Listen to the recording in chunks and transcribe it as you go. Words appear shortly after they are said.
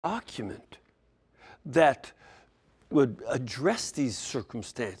document that would address these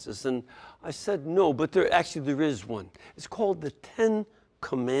circumstances? And I said no, but there is one. It's called the 10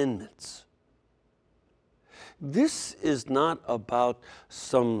 Commandments. This is not about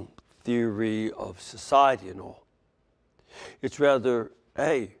some theory of society and all. It's rather,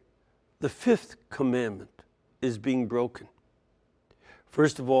 hey, the 5th commandment is being broken.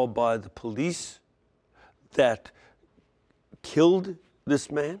 First of all, by the police that killed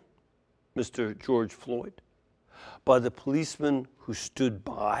this man, Mr. George Floyd, by the policemen who stood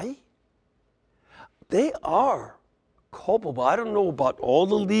by. They are culpable. I don't know about all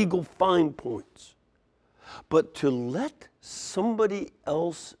the legal fine points, but to let somebody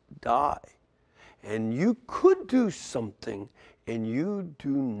else die, and you could do something, and you do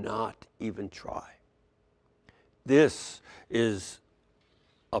not even try. This is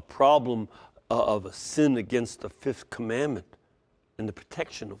a problem of a sin against the 5th commandment and the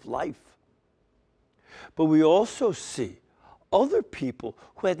protection of life. But we also see other people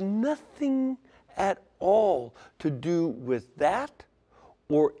who had nothing at all to do with that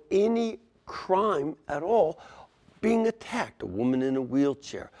or any crime at all being attacked. A woman in a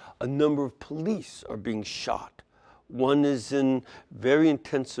wheelchair. A number of police are being shot. One is in very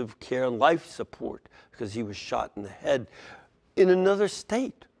intensive care, life support, because he was shot in the head in another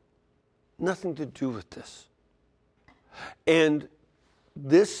state. Nothing to do with this. And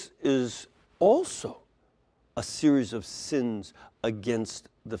this is also a series of sins against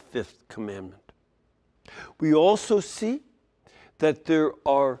the 5th commandment. We also see that there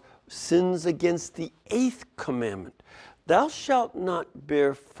are sins against the 8th commandment. Thou shalt not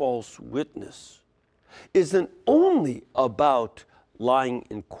bear false witness isn't only about lying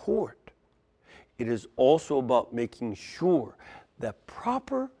in court. It is also about making sure that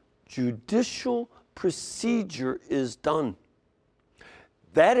proper judicial procedure is done.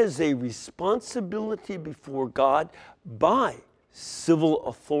 That is a responsibility before God by civil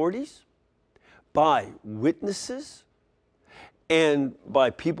authorities, by witnesses, and by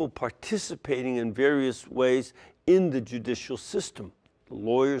people participating in various ways in the judicial system. The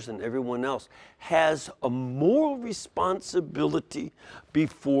lawyers and everyone else has a moral responsibility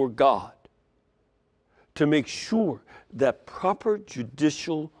before God to make sure that proper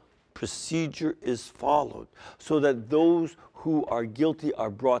judicial procedure is followed so that those who are guilty are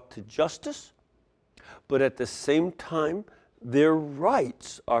brought to justice, but at the same time, their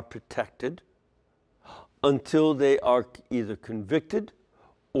rights are protected until they are either convicted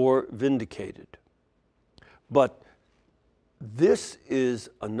or vindicated. But this is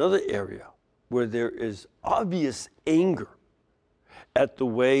another area where there is obvious anger at the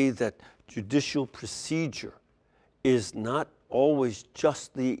way that judicial procedure is not always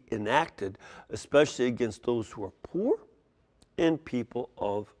justly enacted, especially against those who are poor and people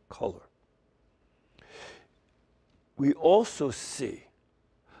of color. We also see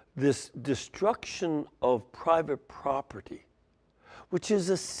this destruction of private property, which is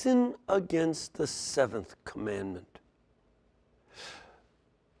a sin against the 7th commandment.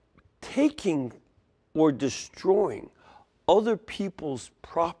 Taking or destroying other people's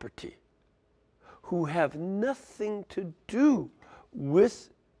property who have nothing to do with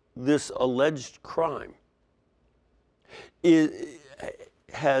this alleged crime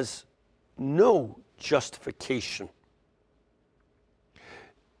has no justification.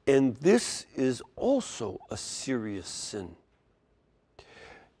 And this is also a serious sin.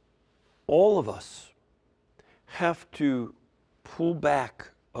 All of us have to pull back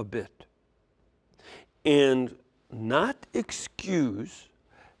a bit and not excuse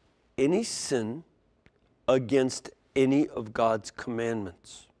any sin against any of God's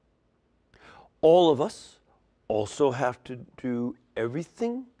commandments. All of us also have to do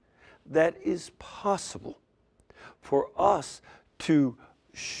everything that is possible for us to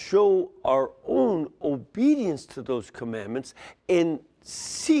show our own obedience to those commandments and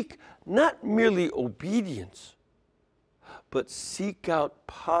seek not merely obedience, but seek out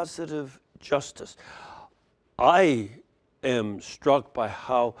positive justice. I am struck by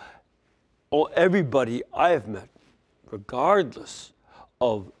how everybody I have met, regardless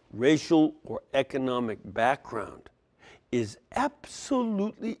of racial or economic background, is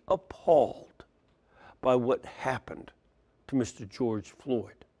absolutely appalled by what happened to Mr. George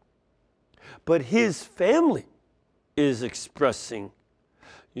Floyd. But his family is expressing,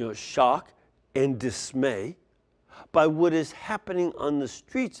 shock and dismay by what is happening on the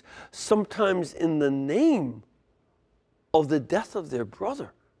streets, sometimes in the name of the death of their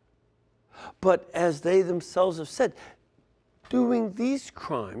brother. But as they themselves have said, doing these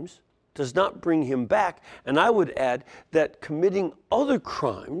crimes does not bring him back. And I would add that committing other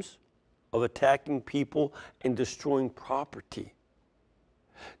crimes of attacking people and destroying property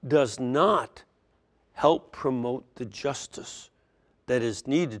does not help promote the justice that is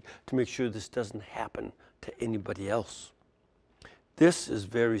needed to make sure this doesn't happen to anybody else. This is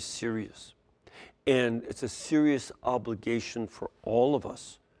very serious, and it's a serious obligation for all of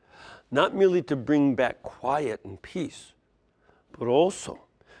us, not merely to bring back quiet and peace, but also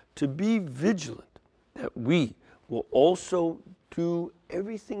to be vigilant that we will also do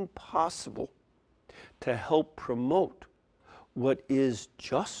everything possible to help promote what is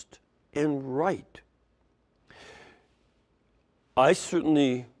just and right. I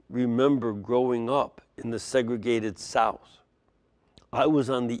certainly remember growing up in the segregated South. I was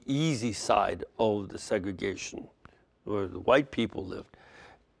on the easy side of the segregation, where the white people lived.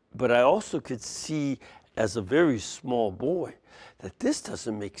 But I also could see as a very small boy that this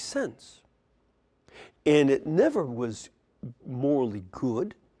doesn't make sense. And it never was morally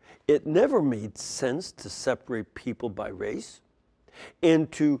good. It never made sense to separate people by race and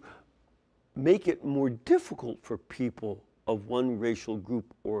to make it more difficult for people of one racial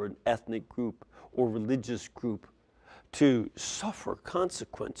group or an ethnic group or religious group to suffer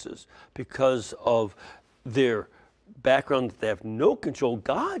consequences because of their background that they have no control.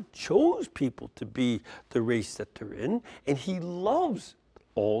 God chose people to be the race that they're in, and he loves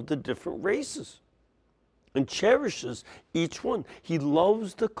all the different races and cherishes each one. He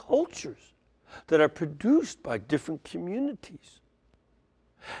loves the cultures that are produced by different communities.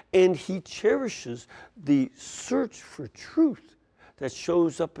 And he cherishes the search for truth that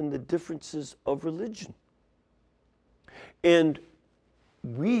shows up in the differences of religion. And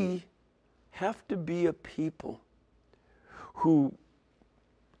we have to be a people who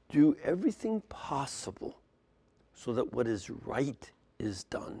do everything possible so that what is right is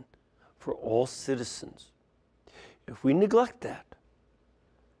done for all citizens. If we neglect that,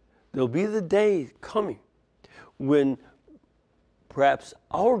 there'll be the day coming when perhaps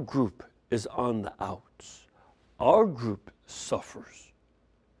our group is on the outs. Our group suffers.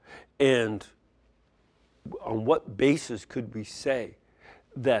 And on what basis could we say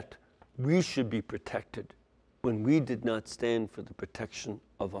that we should be protected when we did not stand for the protection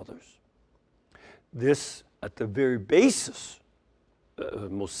of others? This, at the very basis,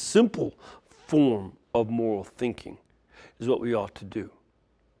 most simple form of moral thinking, is what we ought to do.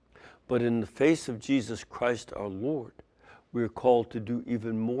 But in the face of Jesus Christ our Lord, we are called to do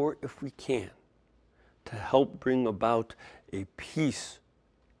even more if we can to help bring about a peace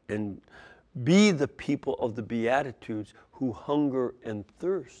and be the people of the Beatitudes who hunger and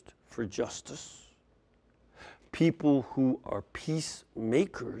thirst for justice, people who are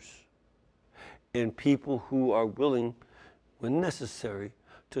peacemakers, and people who are willing, when necessary,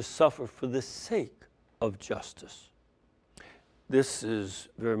 to suffer for the sake of justice. This is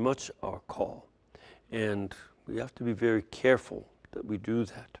very much our call, and we have to be very careful that we do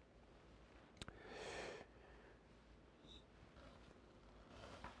that.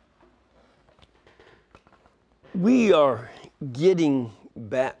 We are getting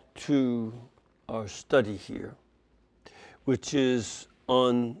back to our study here, which is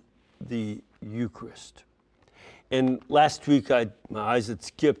on the Eucharist. And last week, my eyes had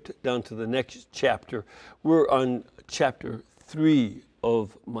skipped down to the next chapter. We're on chapter 3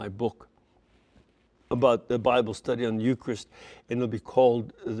 of my book about the Bible study on the Eucharist, and it'll be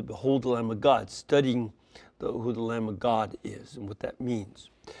called Behold the Lamb of God, studying who the Lamb of God is and what that means.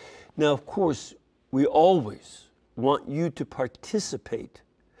 Now, of course, we always want you to participate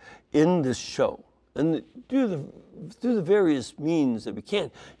in this show, and through the various means that we can.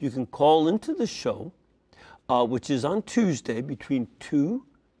 You can call into the show, which is on Tuesday between 2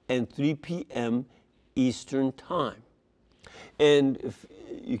 and 3 p.m. Eastern Time. And if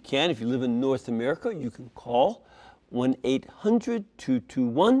you live in North America, you can call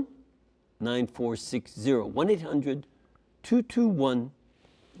 1-800-221-9460,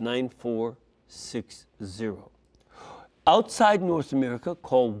 1-800-221-9460. Outside North America,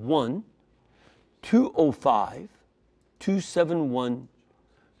 call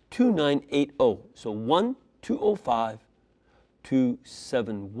 1-205-271-2980. So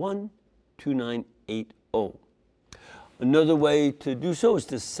 1-205-271-2980. Another way to do so is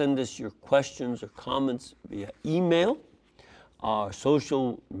to send us your questions or comments via email, our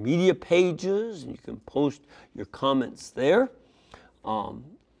social media pages, and you can post your comments there.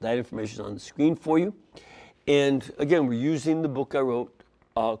 That information is on the screen for you. And again, we're using the book I wrote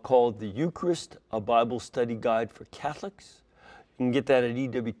called The Eucharist, a Bible Study Guide for Catholics. You can get that at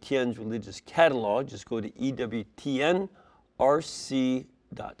EWTN's Religious Catalog. Just go to EWTN RC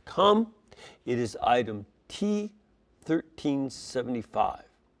EWTN.com. It is item T1375.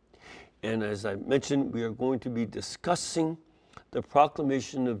 And as I mentioned, we are going to be discussing the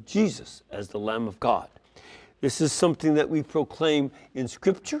proclamation of Jesus as the Lamb of God. This is something that we proclaim in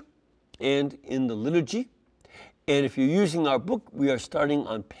Scripture and in the liturgy. And if you're using our book, we are starting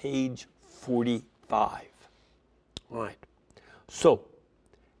on page 45. All right. So,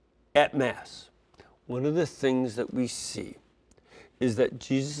 at Mass, one of the things that we see is that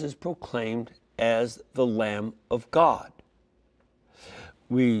Jesus is proclaimed as the Lamb of God.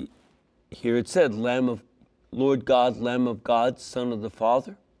 We hear it said, Lord God, Lamb of God, Son of the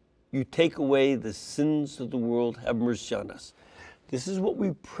Father, you take away the sins of the world, have mercy on us. This is what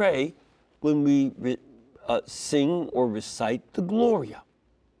we pray when we sing or recite the Gloria.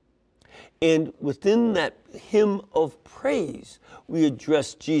 And within that hymn of praise, we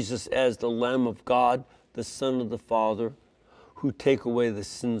address Jesus as the Lamb of God, the Son of the Father, who take away the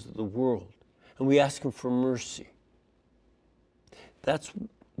sins of the world. And we ask him for mercy. That's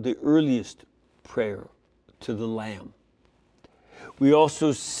the earliest prayer to the Lamb. We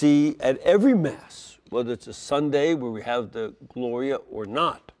also see at every Mass, whether it's a Sunday where we have the Gloria or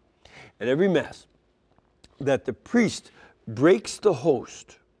not, at every Mass, that the priest breaks the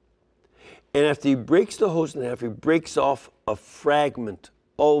host. And after he breaks the host, and after he breaks off a fragment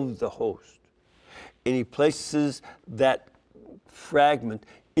of the host, and he places that fragment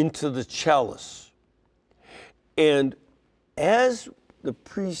into the chalice. And as the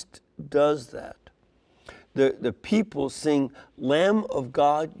priest does that, the people sing, Lamb of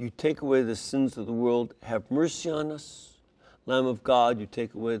God, you take away the sins of the world, have mercy on us. Lamb of God, you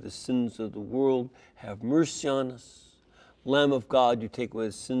take away the sins of the world, have mercy on us. Lamb of God, you take away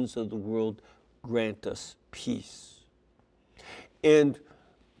the sins of the world, grant us peace. And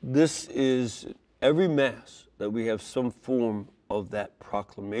this is every Mass that we have some form of that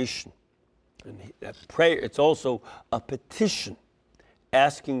proclamation. And that prayer, it's also a petition,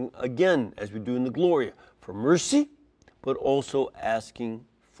 asking again, as we do in the Gloria, for mercy, but also asking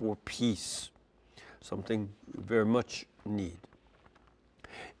for peace, something we very much need.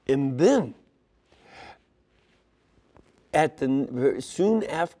 And then, soon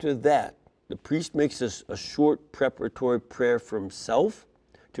after that, the priest makes a short preparatory prayer for himself,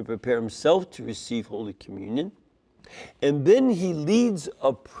 to prepare himself to receive Holy Communion. And then he leads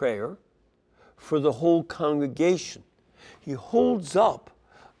a prayer for the whole congregation. He holds up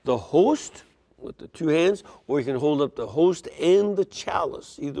the host with the two hands, or he can hold up the host and the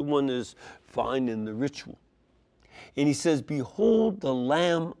chalice. Either one is fine in the ritual. And he says, behold the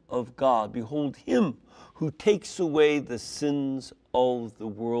Lamb of God. Behold him who takes away the sins of the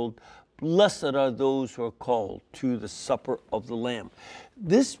world. Blessed are those who are called to the supper of the Lamb.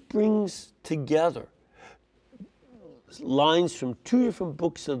 This brings together lines from two different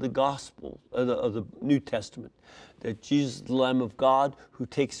books of the Gospel, of the New Testament, that Jesus is the Lamb of God who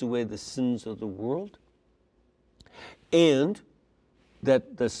takes away the sins of the world, and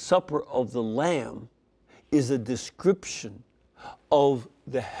that the supper of the Lamb is a description of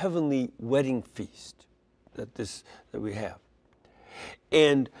the heavenly wedding feast that we have.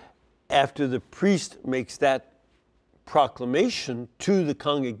 And after the priest makes that proclamation to the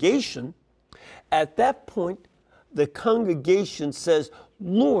congregation, at that point, the congregation says,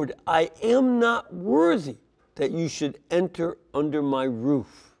 Lord, I am not worthy that you should enter under my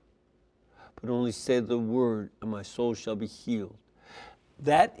roof, but only say the word, and my soul shall be healed.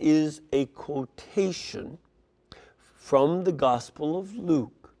 That is a quotation from the Gospel of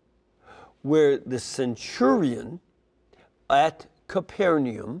Luke, where the centurion at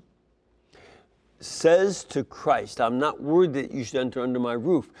Capernaum says to Christ, I'm not worthy that you should enter under my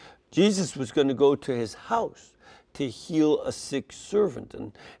roof. Jesus was going to go to his house to heal a sick servant.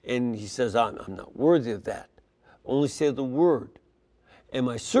 And he says, I'm not worthy of that. Only say the word, and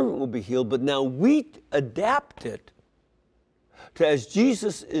my servant will be healed. But now we adapt it to, as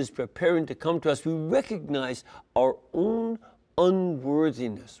Jesus is preparing to come to us, we recognize our own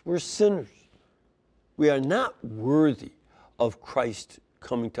unworthiness. We're sinners. We are not worthy of Christ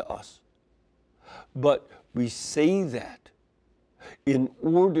coming to us. But we say that in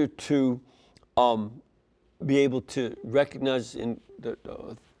order to be able to recognize in the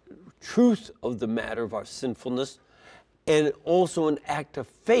truth of the matter of our sinfulness, and also an act of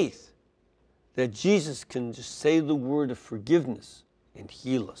faith that Jesus can just say the word of forgiveness and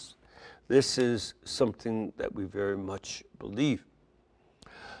heal us. This is something that we very much believe.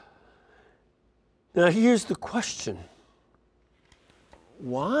 Now here's the question.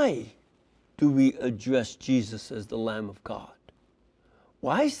 Why do we address Jesus as the Lamb of God?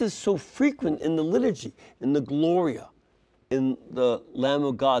 Why is this so frequent in the liturgy, in the Gloria? in the Lamb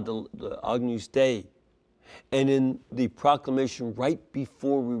of God, the Agnus Dei, and in the proclamation right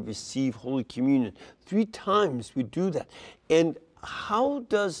before we receive Holy Communion. 3 times we do that. And how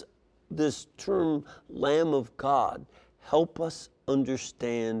does this term Lamb of God help us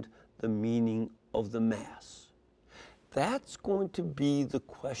understand the meaning of the Mass? That's going to be the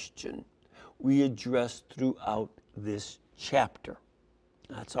question we address throughout this chapter.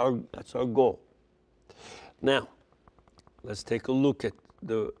 That's our goal. Now, let's take a look at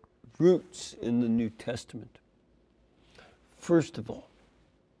the roots in the New Testament. First of all,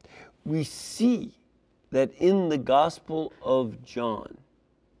 we see that in the Gospel of John,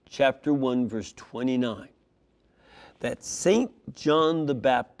 chapter 1, verse 29, that St. John the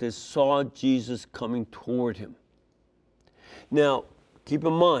Baptist saw Jesus coming toward him. Now, keep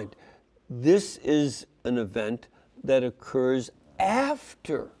in mind, this is an event that occurs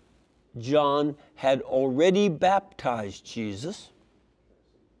after John had already baptized Jesus.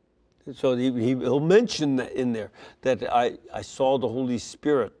 So he'll mention that in there, that I saw the Holy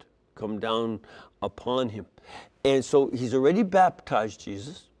Spirit come down upon him. And so he's already baptized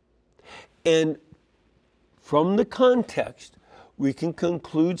Jesus. And from the context, we can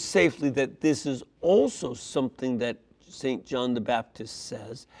conclude safely that this is also something that St. John the Baptist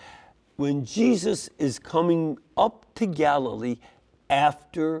says when Jesus is coming up to Galilee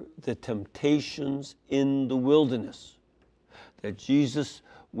after the temptations in the wilderness. That Jesus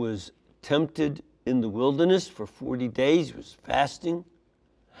was tempted in the wilderness for 40 days, he was fasting,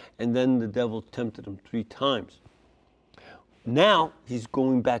 and then the devil tempted him 3 times. Now he's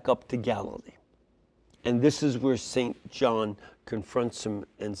going back up to Galilee. And this is where St. John confronts him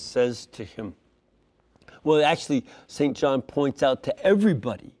and says to him, well, actually, St. John points out to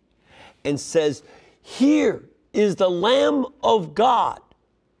everybody and says, here is the Lamb of God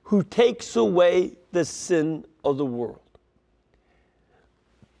who takes away the sin of the world.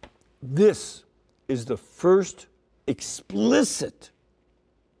 This is the first explicit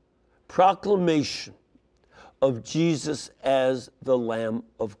proclamation of Jesus as the Lamb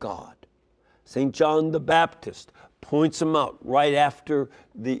of God. St. John the Baptist points him out right after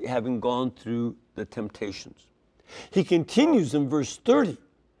having gone through the temptations. He continues in verse 30,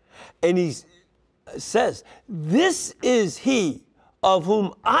 and he says, this is he of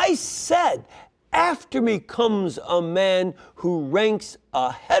whom I said, after me comes a man who ranks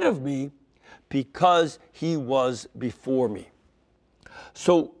ahead of me because he was before me.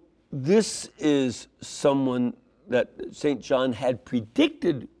 So this is someone that St. John had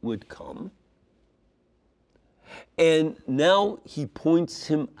predicted would come, and now he points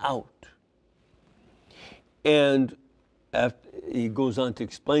him out. And after, he goes on to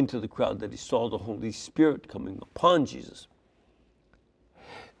explain to the crowd that he saw the Holy Spirit coming upon Jesus.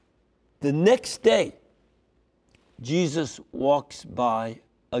 The next day, Jesus walks by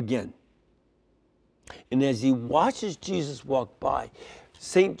again. And as he watches Jesus walk by,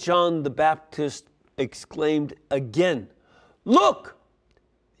 St. John the Baptist exclaimed again, look,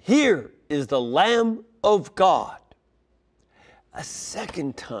 here is the Lamb of God. A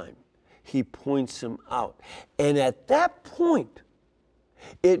second time, he points him out. And at that point,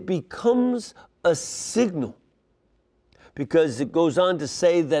 it becomes a signal, because it goes on to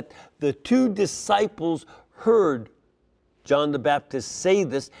say that the 2 disciples heard John the Baptist say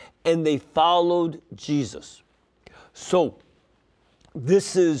this, and they followed Jesus. So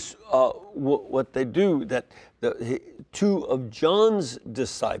this is what they do, that the 2 of John's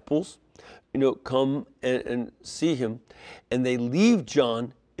disciples, come and see him, and they leave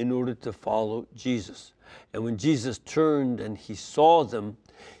John in order to follow Jesus. And when Jesus turned and he saw them,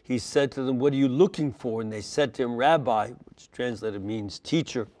 he said to them, what are you looking for? And they said to him, Rabbi, which translated means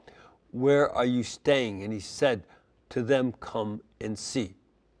teacher, where are you staying? And he said to them, come and see.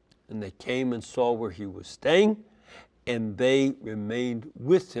 And they came and saw where he was staying, and they remained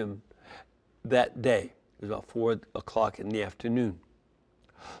with him that day. It was about 4 o'clock in the afternoon.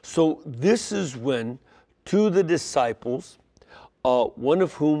 So this is when 2 of the disciples, one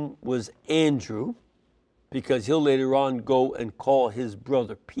of whom was Andrew, because he'll later on go and call his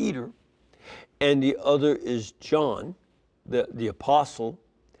brother Peter, and the other is John, the apostle,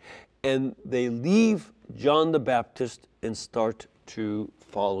 and they leave John the Baptist and start to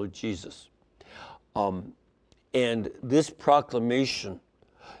follow Jesus. And this proclamation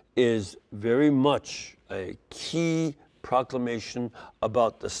is very much a key proclamation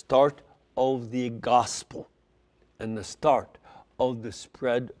about the start of the gospel and the start of the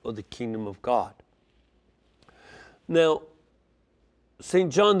spread of the kingdom of God. Now,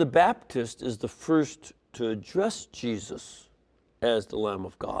 St. John the Baptist is the first to address Jesus as the Lamb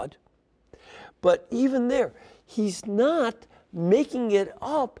of God. But even there, he's not making it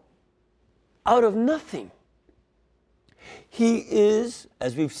up out of nothing. He is,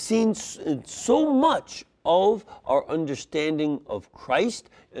 as we've seen in so much of our understanding of Christ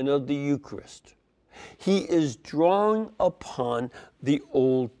and of the Eucharist, he is drawing upon the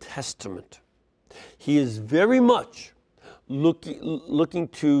Old Testament. He is very much looking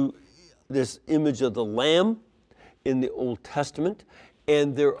to this image of the Lamb in the Old Testament,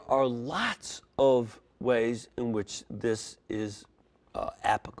 and there are lots of ways in which this is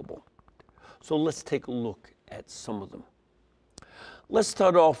applicable. So let's take a look at some of them. Let's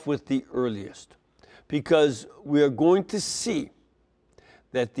start off with the earliest, because we are going to see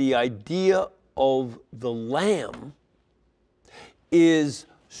that the idea of the Lamb is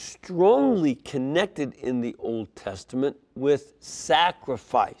strongly connected in the Old Testament with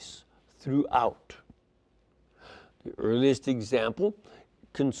sacrifice throughout. The earliest example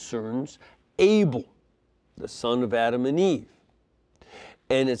concerns Abel, the son of Adam and Eve.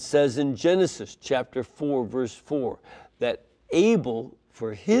 And it says in Genesis chapter 4, verse 4, that Abel,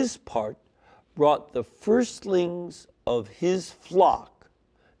 for his part, brought the firstlings of his flock,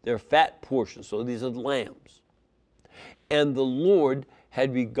 their fat portions, so these are the lambs. And the Lord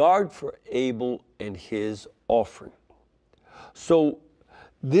had regard for Abel and his offering. So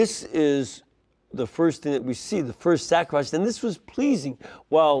this is the first thing that we see, the first sacrifice. And this was pleasing,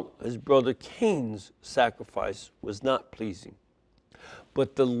 while his brother Cain's sacrifice was not pleasing.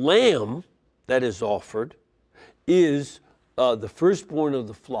 But the lamb that is offered is the firstborn of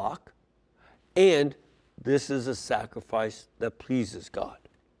the flock, and this is a sacrifice that pleases God.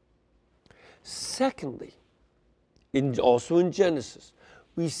 Secondly, also in Genesis,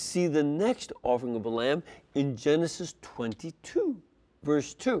 we see the next offering of a lamb in Genesis 22,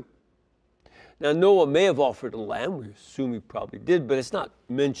 verse 2. Now, Noah may have offered a lamb. We assume he probably did, but it's not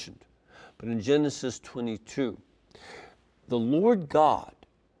mentioned. But in Genesis 22, the Lord God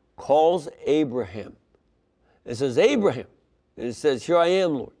calls Abraham and says, Abraham. And it says, here I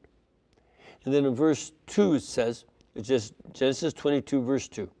am, Lord. And then in verse 2 it says, it's just Genesis 22, verse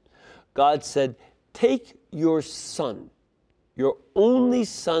 2. God said, take your son, your only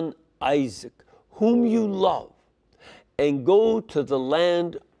son Isaac, whom you love, and go to the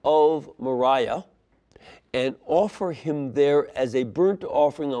land of Moriah and offer him there as a burnt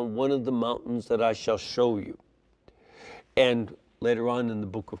offering on one of the mountains that I shall show you. And later on in the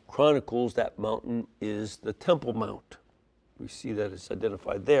book of Chronicles, that mountain is the Temple Mount. We see that it's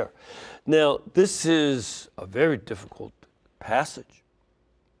identified there. Now, this is a very difficult passage,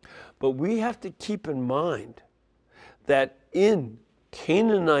 but we have to keep in mind that in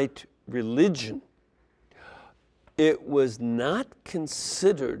Canaanite religion, it was not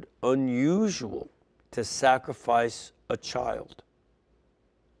considered unusual to sacrifice a child.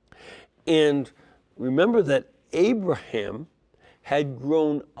 And remember that Abraham had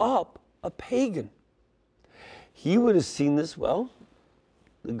grown up a pagan. He would have seen this, well,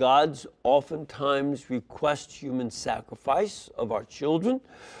 the gods oftentimes request human sacrifice of our children.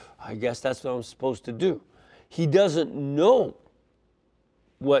 I guess that's what I'm supposed to do. He doesn't know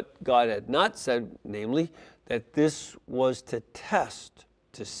what God had not said, namely, that this was to test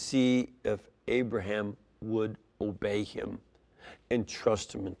to see if Abraham would obey him and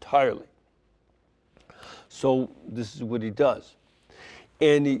trust him entirely. So this is what he does.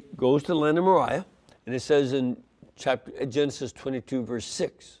 And he goes to the land of Moriah, and it says in Genesis 22, verse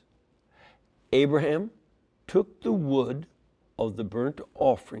 6, Abraham took the wood of the burnt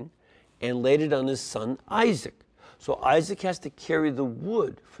offering and laid it on his son Isaac. So Isaac has to carry the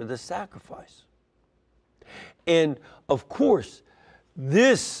wood for the sacrifice. And of course,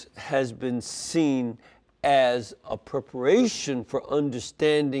 this has been seen as a preparation for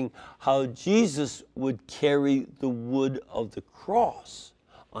understanding how Jesus would carry the wood of the cross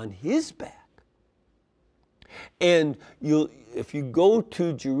on his back. And if you go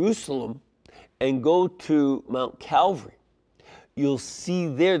to Jerusalem and go to Mount Calvary, you'll see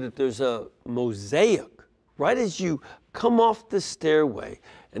there that there's a mosaic right as you come off the stairway,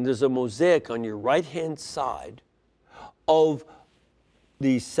 and there's a mosaic on your right-hand side of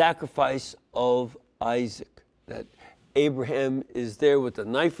the sacrifice of Isaac, that Abraham is there with a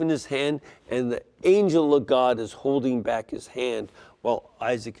knife in his hand, and the angel of God is holding back his hand while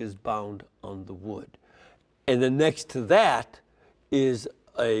Isaac is bound on the wood. And then next to that is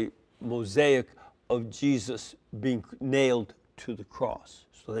a mosaic of Jesus being nailed to the cross.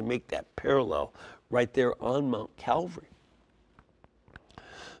 So they make that parallel right there on Mount Calvary.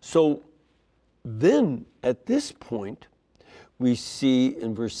 So then at this point, we see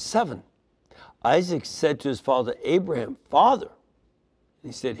in verse 7, Isaac said to his father Abraham, Father,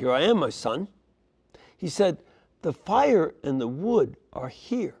 and he said, here I am, my son. He said, The fire and the wood are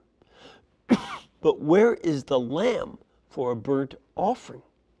here, but where is the lamb for a burnt offering?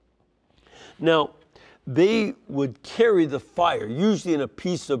 Now, they would carry the fire, usually in a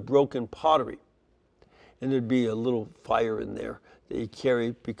piece of broken pottery. And there'd be a little fire in there that you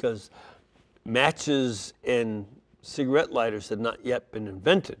carry because matches and cigarette lighters had not yet been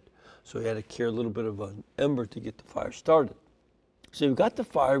invented. So you had to carry a little bit of an ember to get the fire started. So we've got the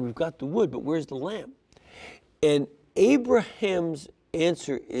fire, we've got the wood, but where's the lamb? And Abraham's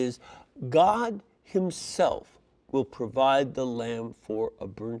answer is God himself will provide the lamb for a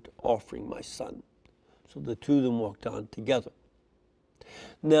burnt offering, my son. So the two of them walked on together.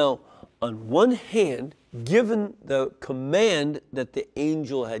 Now, on one hand, given the command that the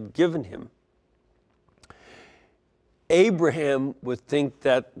angel had given him, Abraham would think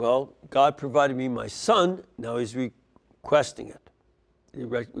that, well, God provided me my son, now he's requesting it. He's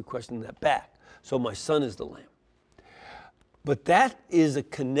requesting that back. So my son is the lamb. But that is a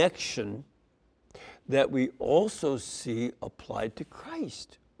connection that we also see applied to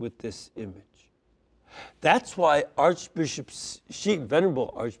Christ with this image. That's why Archbishop Sheen,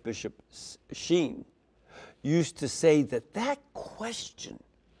 Venerable Archbishop Sheen, used to say that that question,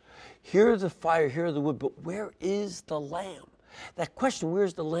 here is the fire, here is the wood, but where is the lamb? That question, where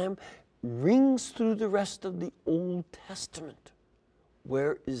is the lamb, rings through the rest of the Old Testament.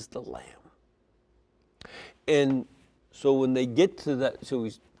 Where is the lamb? And so when they get to that, so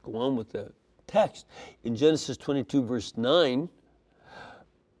we go on with the text, in Genesis 22, verse 9,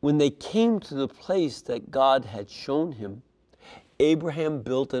 when they came to the place that God had shown him, Abraham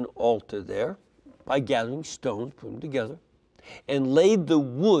built an altar there by gathering stones, put them together, and laid the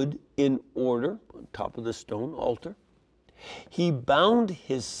wood in order on top of the stone altar. He bound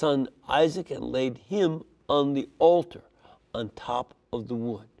his son Isaac and laid him on the altar on top of the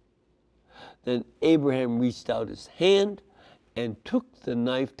wood. Then Abraham reached out his hand and took the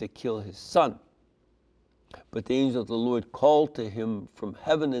knife to kill his son. But the angel of the Lord called to him from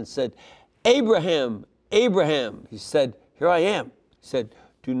heaven and said, Abraham, Abraham. He said, here I am. He said,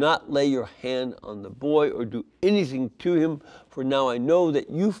 do not lay your hand on the boy or do anything to him, for now I know that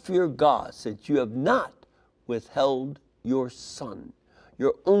you fear God, since you have not withheld your son,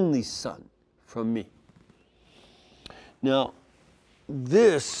 your only son, from me. Now,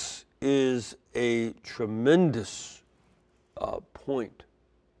 this is a tremendous point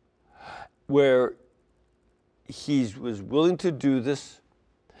where he was willing to do this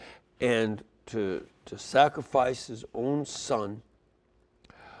and to sacrifice his own son.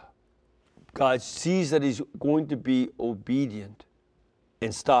 God sees that he's going to be obedient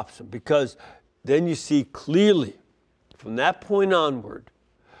and stops him, because then you see clearly from that point onward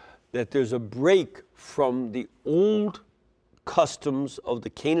that there's a break from the old customs of the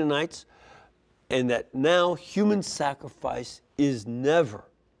Canaanites, and that now human sacrifice is never,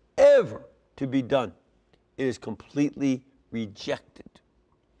 ever to be done. It is completely rejected.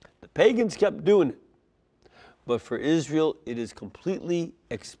 The pagans kept doing it, but for Israel, it is completely,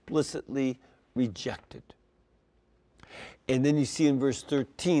 explicitly rejected. And then you see in verse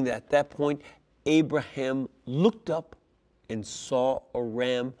 13 that at that point, Abraham looked up and saw a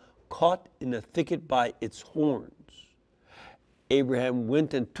ram caught in a thicket by its horns. Abraham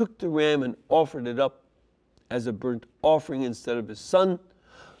went and took the ram and offered it up as a burnt offering instead of his son.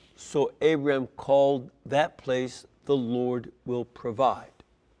 So Abraham called that place, the Lord will provide.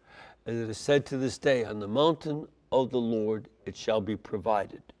 As it is said to this day, on the mountain of the Lord it shall be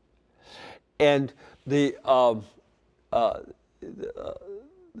provided. And the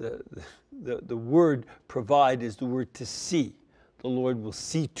word provide is the word to see. The Lord will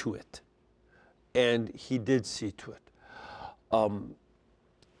see to it. And he did see to it.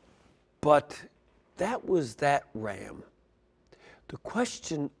 But that was that ram. The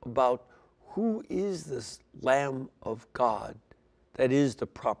question about who is this Lamb of God that is the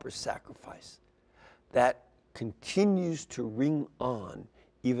proper sacrifice, that continues to ring on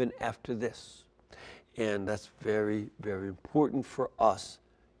even after this. And that's very, very important for us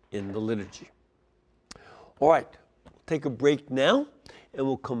in the liturgy. All right, we'll take a break now, and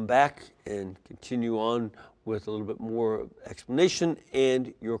we'll come back and continue on with a little bit more explanation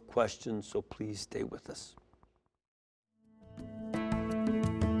and your questions, so please stay with us.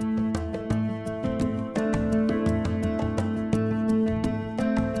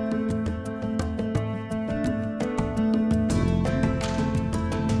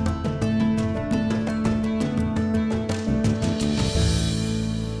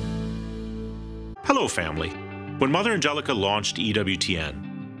 Hello, family. When Mother Angelica launched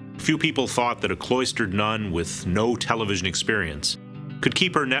EWTN, few people thought that a cloistered nun with no television experience could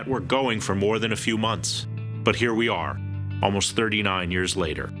keep her network going for more than a few months. But here we are, almost 39 years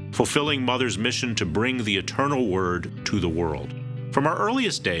later, fulfilling Mother's mission to bring the eternal Word to the world. From our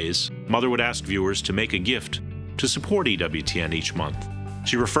earliest days, Mother would ask viewers to make a gift to support EWTN each month.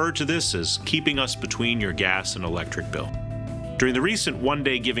 She referred to this as keeping us between your gas and electric bill. During the recent One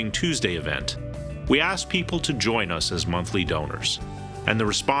Day Giving Tuesday event, we asked people to join us as monthly donors, and the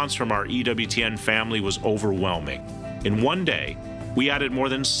response from our EWTN family was overwhelming. In one day, we added more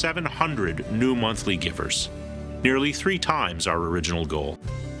than 700 new monthly givers, nearly 3 times our original goal.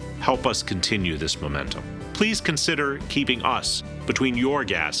 Help us continue this momentum. Please consider keeping us between your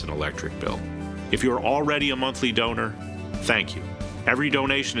gas and electric bill. If you're already a monthly donor, thank you. Every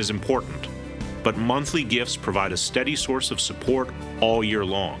donation is important, but monthly gifts provide a steady source of support all year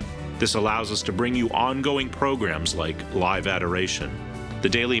long. This allows us to bring you ongoing programs like Live Adoration, the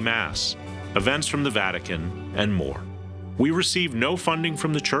Daily Mass, events from the Vatican, and more. We receive no funding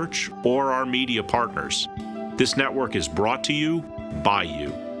from the Church or our media partners. This network is brought to you by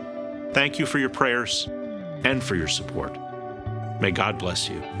you. Thank you for your prayers and for your support. May God bless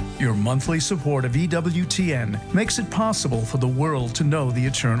you. Your monthly support of EWTN makes it possible for the world to know the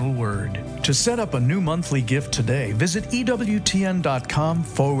eternal Word. To set up a new monthly gift today, visit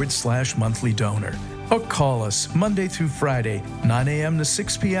EWTN.com/monthly donor. Or call us Monday through Friday, 9 a.m. to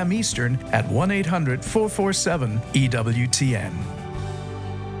 6 p.m. Eastern at 1-800-447-EWTN.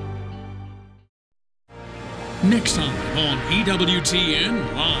 Next time on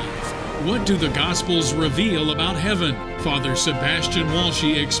EWTN Live. What do the Gospels reveal about heaven? Father Sebastian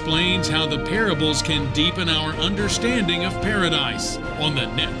Walshy explains how the parables can deepen our understanding of paradise on the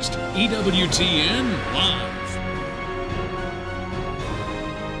next EWTN Live.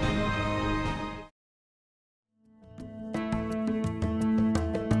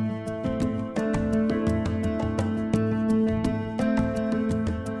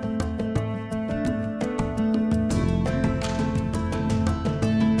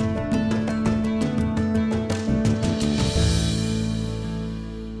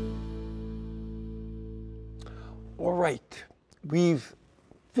 We've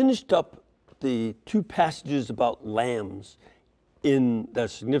finished up the 2 passages about lambs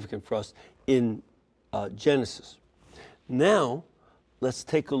that's significant for us in Genesis. Now, let's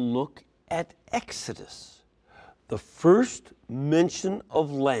take a look at Exodus. The first mention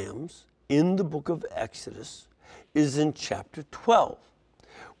of lambs in the book of Exodus is in chapter 12,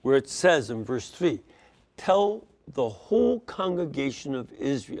 where it says in verse 3, "Tell the whole congregation of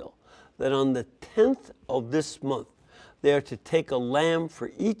Israel that on the 10th of this month, they are to take a lamb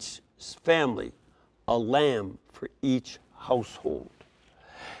for each family, a lamb for each household."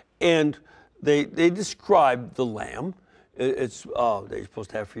 And they describe the lamb. It's they're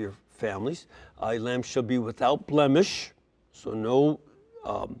supposed to have for your families. A lamb shall be without blemish, so no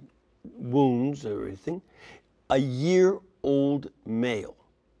wounds or anything. A year-old male,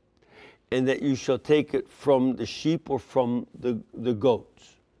 and that you shall take it from the sheep or from the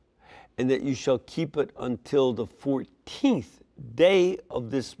goats, and that you shall keep it until the 14th day of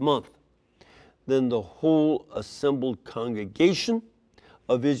this month. Then the whole assembled congregation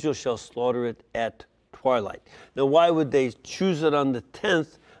of Israel shall slaughter it at twilight. Now, why would they choose it on the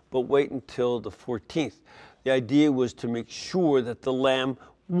 10th but wait until the 14th? The idea was to make sure that the lamb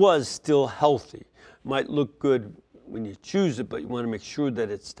was still healthy. It might look good when you choose it, but you want to make sure that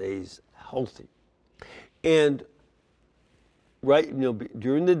it stays healthy. And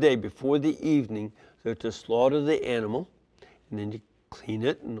during the day, before the evening, they're to slaughter the animal, and then you clean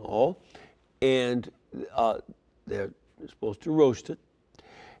it and all, and they're supposed to roast it.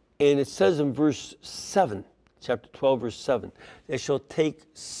 And it says in verse 7, chapter 12, verse 7, "They shall take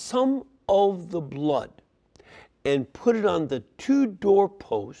some of the blood and put it on the 2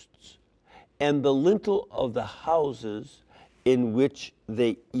 doorposts and the lintel of the houses in which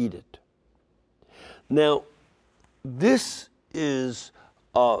they eat it." Now, this is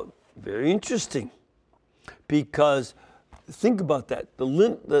very interesting, because think about that.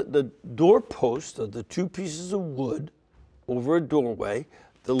 The doorpost of the 2 pieces of wood over a doorway,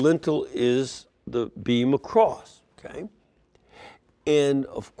 the lintel is the beam across, okay? And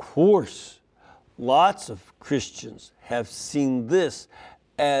of course, lots of Christians have seen this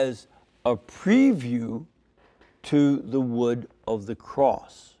as a preview to the wood of the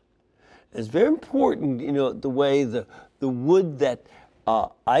cross. It's very important, the way the wood that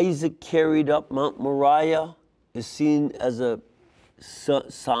Isaac carried up Mount Moriah is seen as a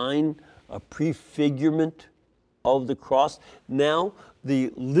sign, a prefigurement of the cross. Now,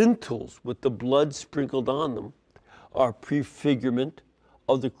 the lintels with the blood sprinkled on them are prefigurement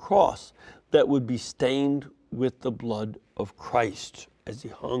of the cross that would be stained with the blood of Christ as he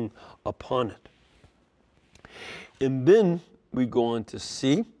hung upon it. And then we go on to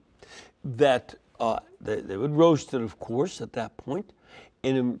see that they would roast it, of course, at that point.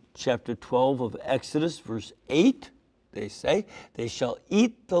 And in chapter 12 of Exodus, verse 8, they say, they shall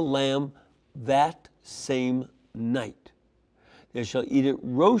eat the lamb that same night. They shall eat it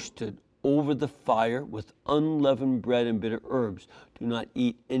roasted over the fire with unleavened bread and bitter herbs. Do not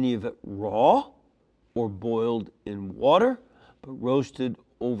eat any of it raw or boiled in water, but roasted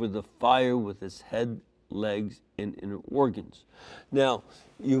over the fire with its head, legs, and inner organs. Now,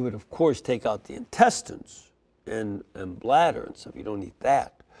 you would, of course, take out the intestines and bladder and stuff. You don't eat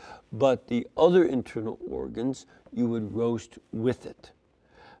that. But the other internal organs, you would roast with it.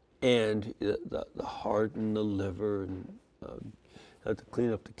 And the heart and the liver, and have to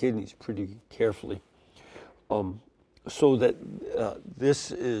clean up the kidneys pretty carefully. So that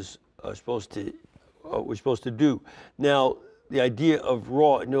this is we're supposed to do. Now, the idea of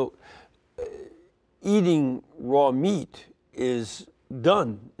raw, eating raw meat is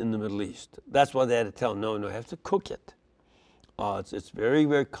done in the Middle East. That's why they had to tell them, no, you have to cook it. It's very,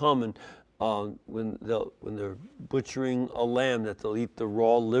 very common when they're butchering a lamb that they'll eat the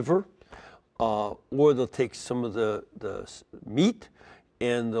raw liver, or they'll take some of the meat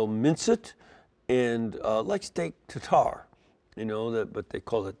and they'll mince it, and like steak tartare, but they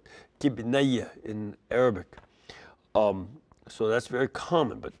call it kibnaya in Arabic. So that's very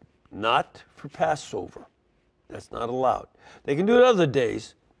common, but not for Passover. That's not allowed. They can do it other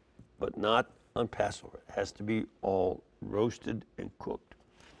days, but not on Passover. It has to be all roasted and cooked.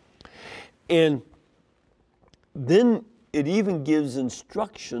 And then it even gives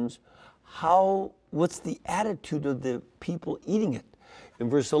instructions what's the attitude of the people eating it. In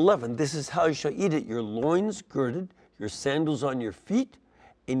verse 11, this is how you shall eat it: your loins girded, your sandals on your feet,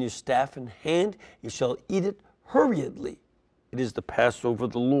 and your staff in hand. You shall eat it hurriedly. It is the Passover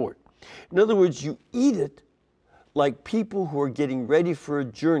of the Lord. In other words, you eat it like people who are getting ready for a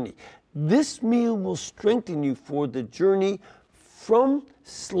journey. This meal will strengthen you for the journey from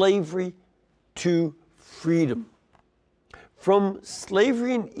slavery to freedom. From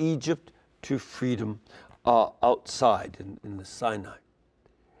slavery in Egypt to freedom outside in the Sinai.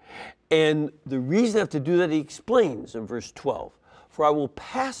 And the reason I have to do that, he explains in verse 12. For I will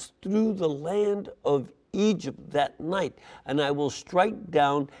pass through the land of Egypt that night, and I will strike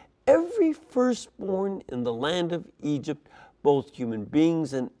down every firstborn in the land of Egypt, both human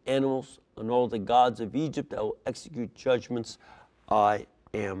beings and animals, and all the gods of Egypt. I will execute judgments. I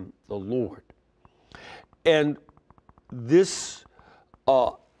am the Lord. And this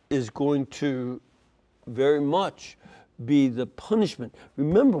is going to very much be the punishment.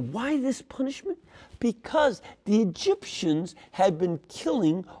 Remember, why this punishment? Because the Egyptians had been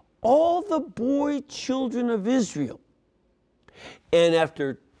killing all the boy children of Israel. And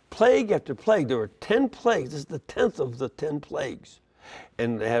after plague, there were 10 plagues. This is the 10th of the 10 plagues.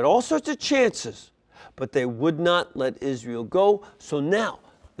 And they had all sorts of chances, but they would not let Israel go. So now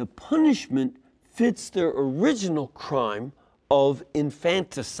the punishment fits their original crime of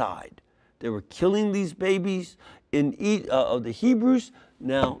infanticide. They were killing these babies of the Hebrews.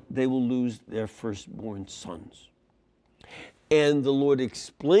 Now they will lose their firstborn sons. And the Lord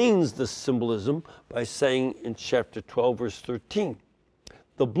explains the symbolism by saying in chapter 12, verse 13,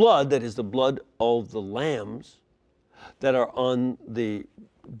 the blood, that is the blood of the lambs that are on the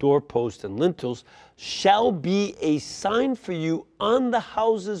doorpost and lintels, shall be a sign for you on the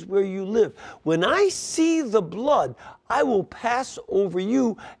houses where you live. When I see the blood, I will pass over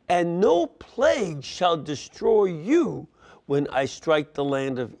you, and no plague shall destroy you when I strike the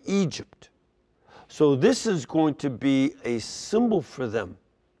land of Egypt. So this is going to be a symbol for them.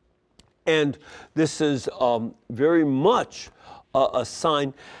 And this is very much a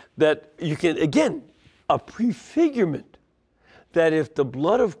sign that you can, again, a prefigurement that if the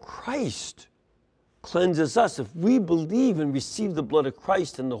blood of Christ cleanses us, if we believe and receive the blood of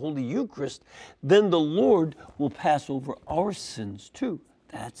Christ in the Holy Eucharist, then the Lord will pass over our sins too.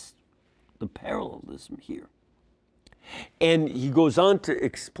 That's the parallelism here. And he goes on to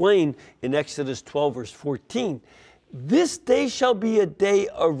explain in Exodus 12, verse 14, this day shall be a day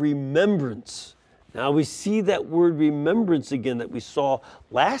of remembrance. Now we see that word remembrance again that we saw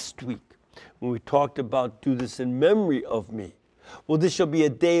last week when we talked about do this in memory of me. Well, this shall be a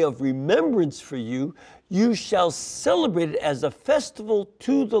day of remembrance for you. You shall celebrate it as a festival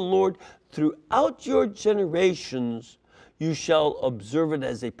to the Lord throughout your generations. You shall observe it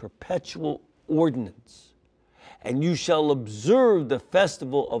as a perpetual ordinance. And you shall observe the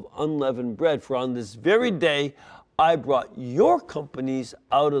festival of unleavened bread. For on this very day I brought your companies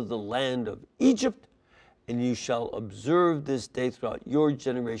out of the land of Egypt, and you shall observe this day throughout your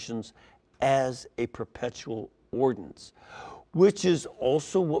generations as a perpetual ordinance, which is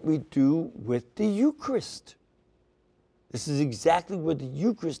also what we do with the Eucharist. This is exactly what the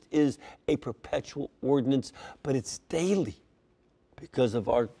Eucharist is, a perpetual ordinance, but it's daily because of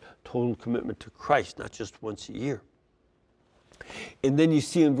our total commitment to Christ, not just once a year. And then you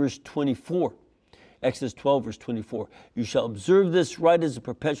see in verse 24, Exodus 12, verse 24, you shall observe this rite as a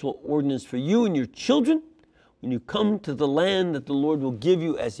perpetual ordinance for you and your children. When you come to the land that the Lord will give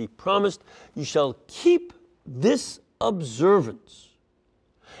you as he promised, you shall keep this observance.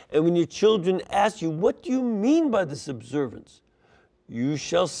 And when your children ask you, what do you mean by this observance? You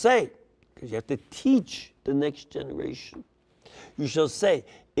shall say, because you have to teach the next generation, you shall say,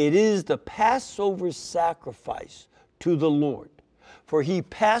 it is the Passover sacrifice to the Lord. For he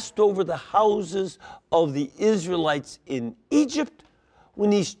passed over the houses of the Israelites in Egypt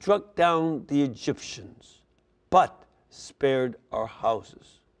when he struck down the Egyptians, but spared our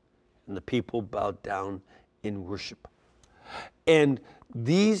houses. And the people bowed down in worship. And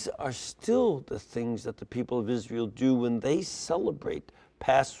these are still the things that the people of Israel do when they celebrate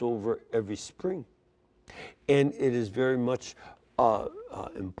Passover every spring. And it is very much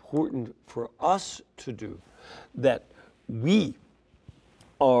important for us to do that. We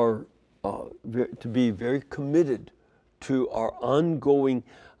are to be very committed to our ongoing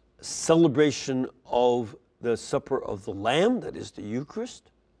celebration of the Supper of the Lamb, that is the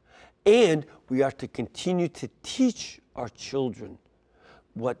Eucharist, and we are to continue to teach our children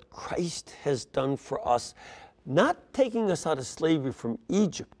what Christ has done for us, not taking us out of slavery from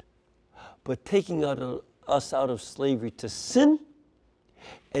Egypt, but taking us out of slavery to sin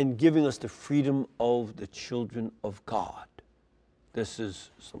and giving us the freedom of the children of God. This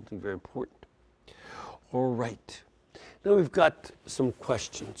is something very important. All right. Now we've got some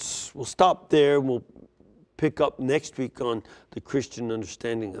questions. We'll stop there. We'll pick up next week on the Christian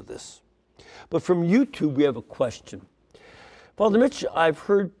understanding of this. But from YouTube, we have a question. Father Mitch, I've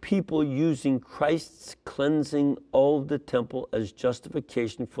heard people using Christ's cleansing of the temple as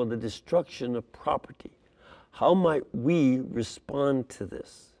justification for the destruction of property. How might we respond to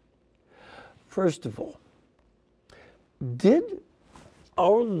this? First of all, did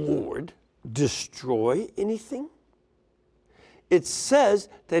our Lord destroy anything? It says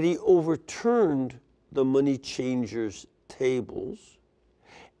that he overturned the money changers' tables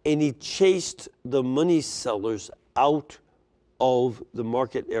and he chased the money sellers out of the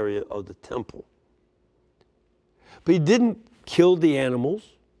market area of the temple. But he didn't kill the animals.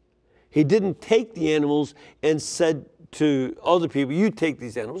 He didn't take the animals and said to other people, you take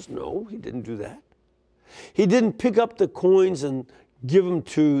these animals. No, he didn't do that. He didn't pick up the coins and give them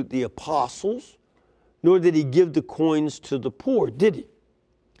to the apostles, nor did he give the coins to the poor, did he?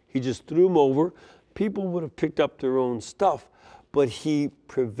 He just threw them over. People would have picked up their own stuff, but he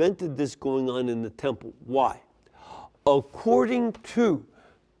prevented this going on in the temple. Why? According to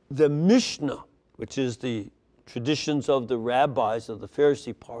the Mishnah, which is the traditions of the rabbis of the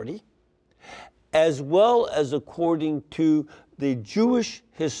Pharisee party, as well as according to the Jewish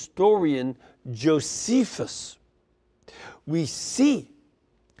historian Josephus, we see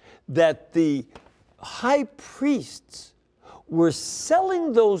that the high priests were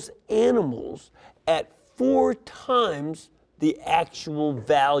selling those animals at 4 times the actual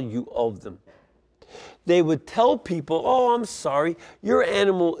value of them. They would tell people, oh, I'm sorry, your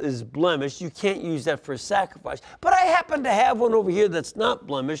animal is blemished. You can't use that for a sacrifice. But I happen to have one over here that's not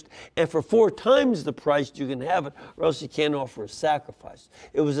blemished, and for 4 times the price you can have it, or else you can't offer a sacrifice.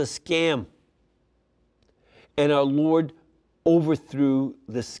 It was a scam. And our Lord overthrew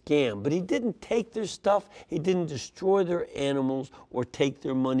the scam. But he didn't take their stuff. He didn't destroy their animals or take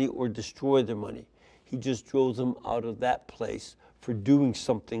their money or destroy their money. He just drove them out of that place for doing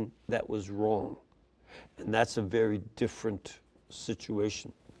something that was wrong. And that's a very different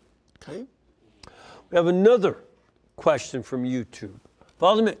situation. Okay? We have another question from YouTube.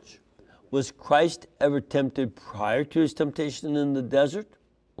 Father Mitch, was Christ ever tempted prior to his temptation in the desert,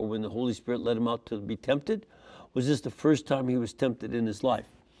 or when the Holy Spirit led him out to be tempted? Was this the first time he was tempted in his life?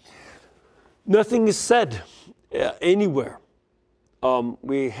 Nothing is said anywhere.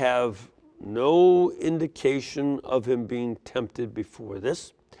 We have no indication of him being tempted before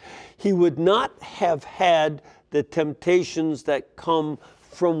this. He would not have had the temptations that come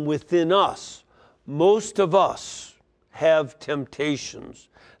from within us. Most of us have temptations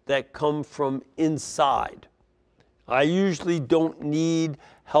that come from inside. I usually don't need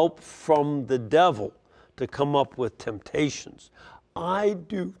help from the devil to come up with temptations. I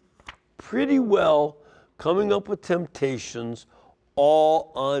do pretty well coming up with temptations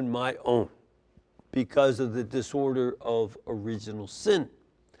all on my own because of the disorder of original sin.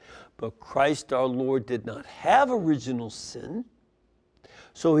 But Christ our Lord did not have original sin,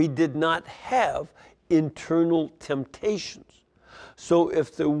 so he did not have internal temptations. So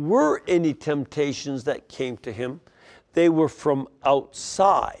if there were any temptations that came to him, they were from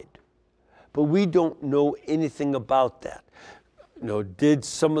outside. But we don't know anything about that. You know, did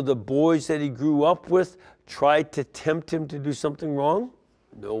some of the boys that he grew up with try to tempt him to do something wrong?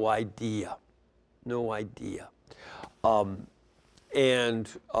 No idea. No idea.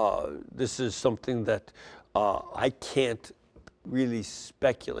 This is something that I can't really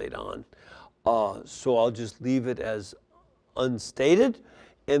speculate on. So I'll just leave it as unstated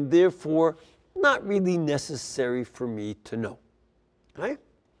and therefore not really necessary for me to know. Okay?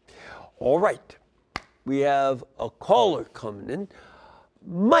 All right. We have a caller coming in.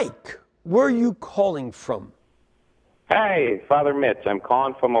 Mike, where are you calling from? Hey, Father Mitch. I'm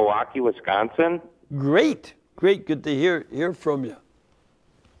calling from Milwaukee, Wisconsin. Great. Great. Good to hear from you.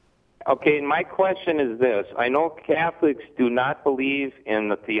 Okay, my question is this. I know Catholics do not believe in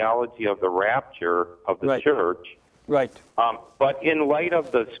the theology of the rapture of the church. Right. But in light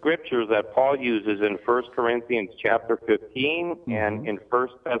of the scriptures that Paul uses in 1 Corinthians chapter 15 and in 1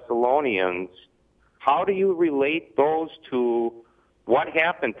 Thessalonians, how do you relate those to what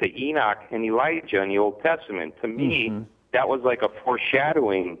happened to Enoch and Elijah in the Old Testament? To me, that was like a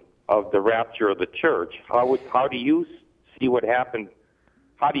foreshadowing of the rapture of the church. How do you see what happened?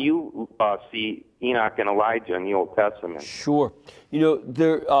 How do you see Enoch and Elijah in the Old Testament? Sure. You know,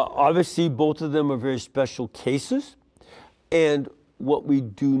 there obviously both of them are very special cases. And what we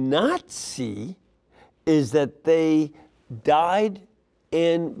do not see is that they died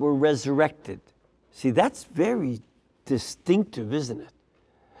and were resurrected. See, that's very distinctive, isn't it?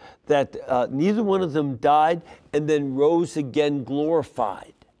 That neither one of them died and then rose again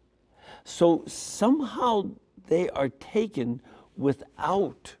glorified. So somehow they are taken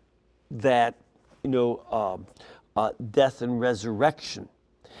without that, death and resurrection.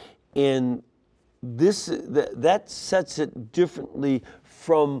 And that sets it differently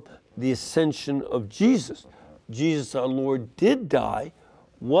from the ascension of Jesus. Jesus our Lord did die,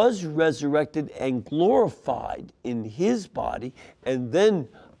 was resurrected and glorified in his body, and then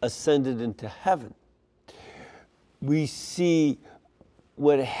ascended into heaven. We see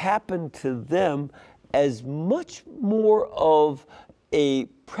what happened to them as much more of a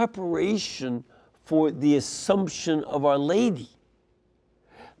preparation for the Assumption of Our Lady.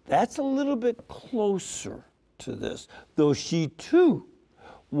 That's a little bit closer to this, though she too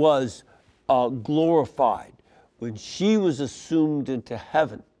was glorified. When she was assumed into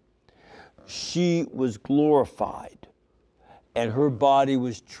heaven, she was glorified and her body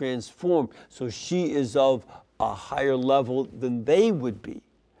was transformed. So she is of a higher level than they would be.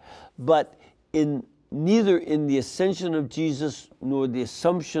 But neither in the ascension of Jesus, nor the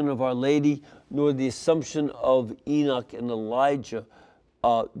Assumption of Our Lady, nor the Assumption of Enoch and Elijah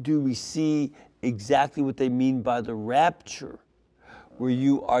do we see exactly what they mean by the rapture, where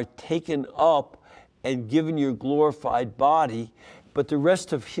you are taken up and given your glorified body, but the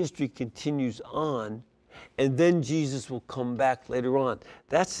rest of history continues on, and then Jesus will come back later on.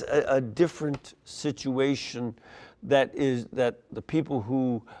 That's a different situation. That the people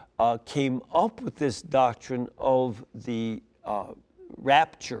who came up with this doctrine of the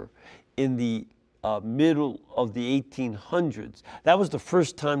rapture in the middle of the 1800s. That was the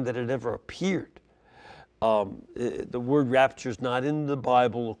first time that it ever appeared. The word rapture is not in the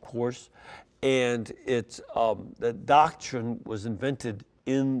Bible, of course, and the doctrine was invented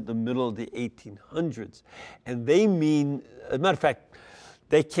in the middle of the 1800s. And they mean, as a matter of fact,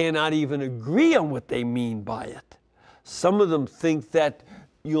 they cannot even agree on what they mean by it. Some of them think that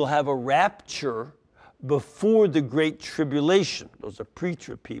you'll have a rapture before the Great Tribulation. Those are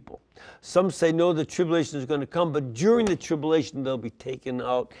preacher people. Some say, no, the tribulation is going to come, but during the tribulation, they'll be taken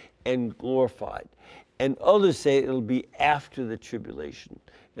out and glorified. And others say it'll be after the tribulation,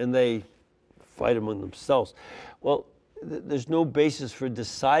 and they fight among themselves. Well, there's no basis for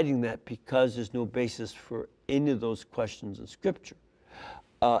deciding that because there's no basis for any of those questions in Scripture.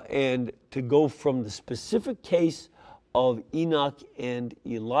 And to go from the specific case of Enoch and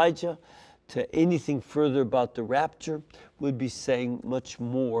Elijah to anything further about the rapture would be saying much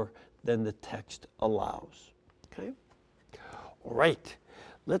more than the text allows. Okay? All right.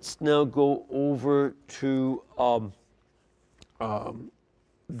 Let's now go over to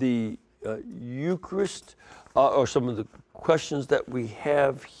the Eucharist, or some of the questions that we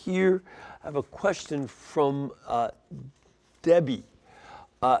have here. I have a question from Debbie.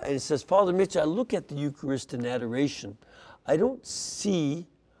 And it says, Father Mitch, I look at the Eucharist in adoration. I don't see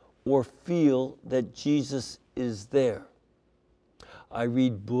or feel that Jesus is there. I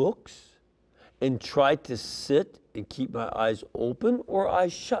read books and try to sit and keep my eyes open or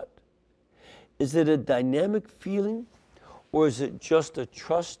eyes shut? Is it a dynamic feeling, or is it just a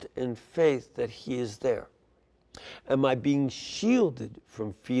trust and faith that He is there? Am I being shielded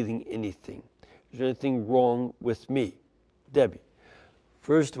from feeling anything? Is there anything wrong with me? Debbie.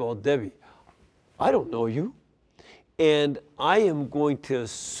 First of all, Debbie, I don't know you, and I am going to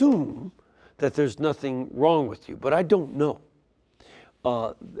assume that there's nothing wrong with you, but I don't know.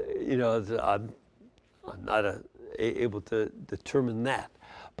 I'm not able to determine that,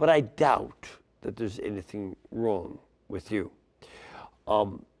 but I doubt that there's anything wrong with you.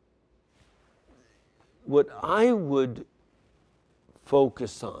 What I would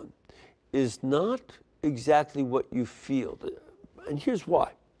focus on is not exactly what you feel, and here's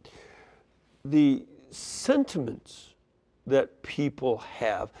why. The sentiments that people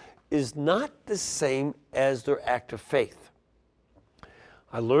have is not the same as their act of faith.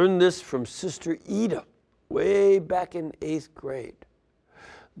 I learned this from Sister Ida way back in 8th grade,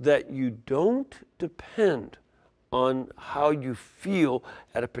 that you don't depend on how you feel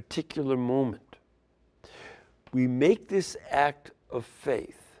at a particular moment. We make this act of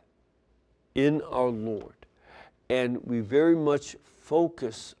faith in our Lord, and we very much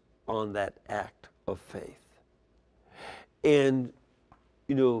focus on that act of faith. And,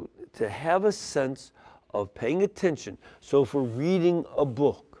 to have a sense of paying attention. So if we're reading a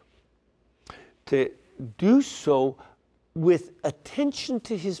book, to do so with attention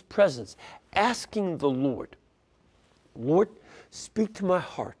to His presence, asking the Lord, Lord, speak to my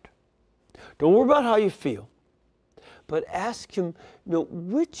heart. Don't worry about how you feel, but ask Him,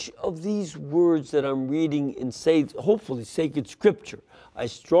 which of these words that I'm reading in, hopefully, sacred Scripture. I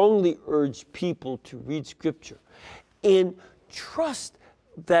strongly urge people to read Scripture and trust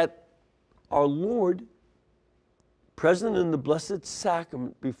that our Lord, present in the Blessed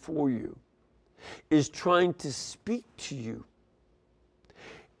Sacrament before you, is trying to speak to you.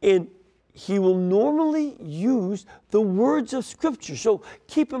 And He will normally use the words of Scripture. So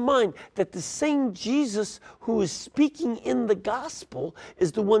keep in mind that the same Jesus who is speaking in the gospel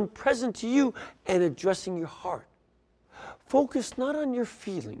is the one present to you and addressing your heart. Focus not on your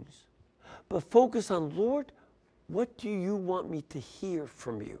feelings, but focus on, Lord, what do you want me to hear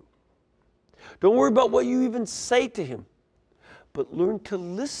from you? Don't worry about what you even say to Him, but learn to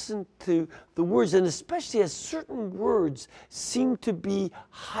listen to the words, and especially as certain words seem to be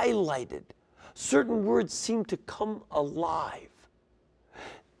highlighted, certain words seem to come alive.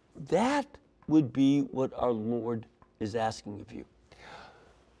 That would be what our Lord is asking of you.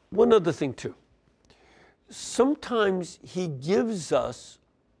 One other thing too. Sometimes He gives us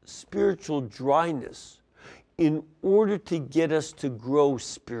spiritual dryness in order to get us to grow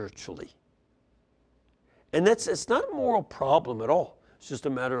spiritually. And it's not a moral problem at all. It's just a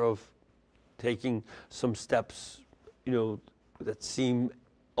matter of taking some steps, that seem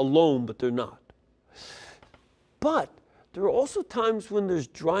alone, but they're not. But there are also times when there's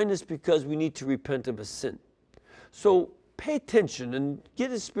dryness because we need to repent of a sin. So pay attention and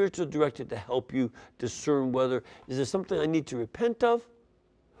get a spiritual director to help you discern whether, is there something I need to repent of?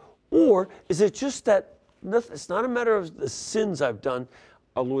 Or is it just that it's not a matter of the sins I've done.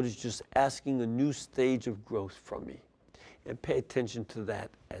 Our Lord is just asking a new stage of growth from me. And pay attention to that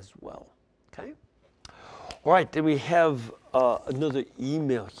as well. Okay? All right, then we have another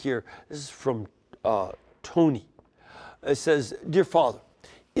email here. This is from Tony. It says, Dear Father,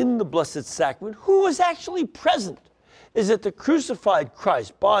 in the Blessed Sacrament, who was actually present? Is it the crucified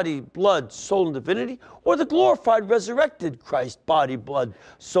Christ, body, blood, soul, and divinity, or the glorified, resurrected Christ, body, blood,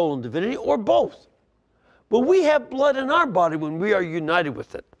 soul, and divinity, or both? But we have blood in our body when we are united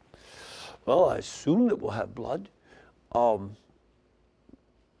with it. Well, I assume that we'll have blood, but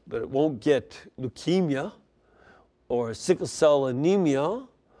it won't get leukemia or sickle cell anemia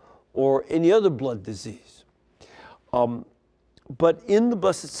or any other blood disease. But in the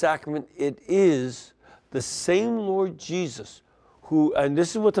Blessed Sacrament, it is the same Lord Jesus who, and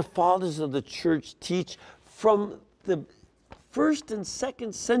this is what the fathers of the church teach from the 1st and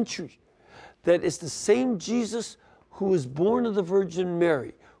 2nd century, that it's the same Jesus who was born of the Virgin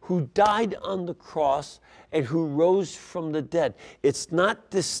Mary, who died on the cross, and who rose from the dead. It's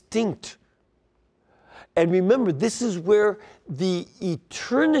not distinct. And remember, this is where the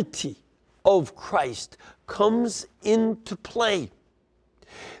eternity of Christ comes into play.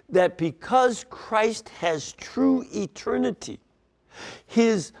 That because Christ has true eternity,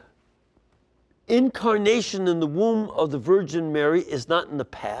 His incarnation in the womb of the Virgin Mary is not in the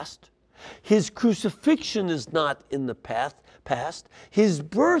past. His crucifixion is not in the past, past. His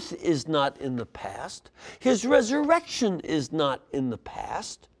birth is not in the past. His resurrection is not in the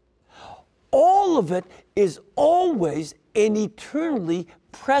past. All of it is always and eternally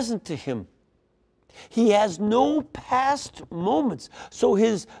present to him. He has no past moments. So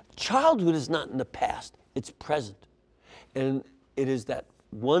his childhood is not in the past. It's present. And it is that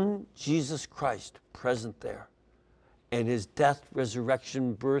one Jesus Christ present there. And his death,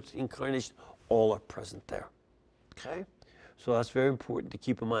 resurrection, birth, incarnation, all are present there. Okay? So that's very important to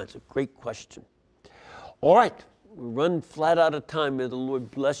keep in mind. It's a great question. All right. We're running flat out of time. May the Lord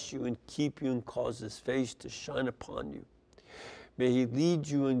bless you and keep you and cause his face to shine upon you. May he lead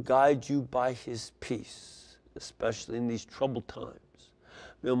you and guide you by his peace, especially in these troubled times.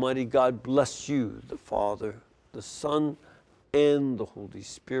 May Almighty God bless you, the Father, the Son, and the Holy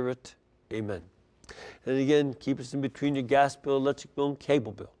Spirit. Amen. And again, keep us in between your gas bill, electric bill, and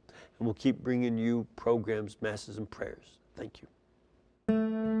cable bill. And we'll keep bringing you programs, masses, and prayers. Thank you.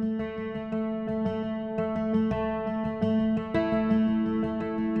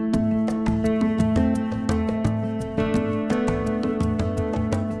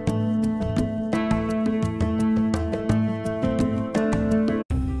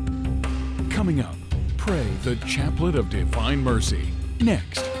 Coming up, pray the Chaplet of Divine Mercy.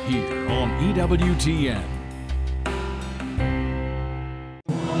 Next, here on EWTN.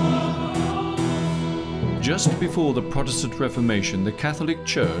 Just before the Protestant Reformation, the Catholic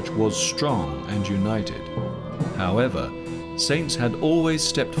Church was strong and united. However, saints had always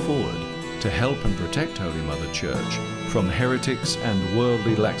stepped forward to help and protect Holy Mother Church from heretics and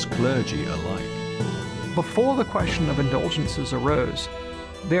worldly lax clergy alike. Before the question of indulgences arose,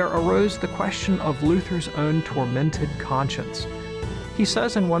 there arose the question of Luther's own tormented conscience. He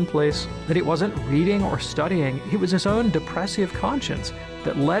says in one place that it wasn't reading or studying, it was his own depressive conscience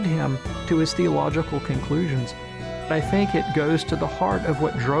that led him to his theological conclusions. I think it goes to the heart of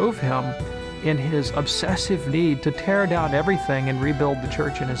what drove him in his obsessive need to tear down everything and rebuild the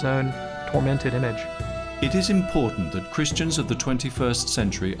church in his own tormented image. It is important that Christians of the 21st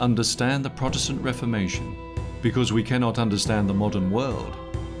century understand the Protestant Reformation, because we cannot understand the modern world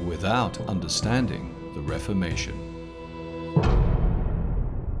without understanding the Reformation.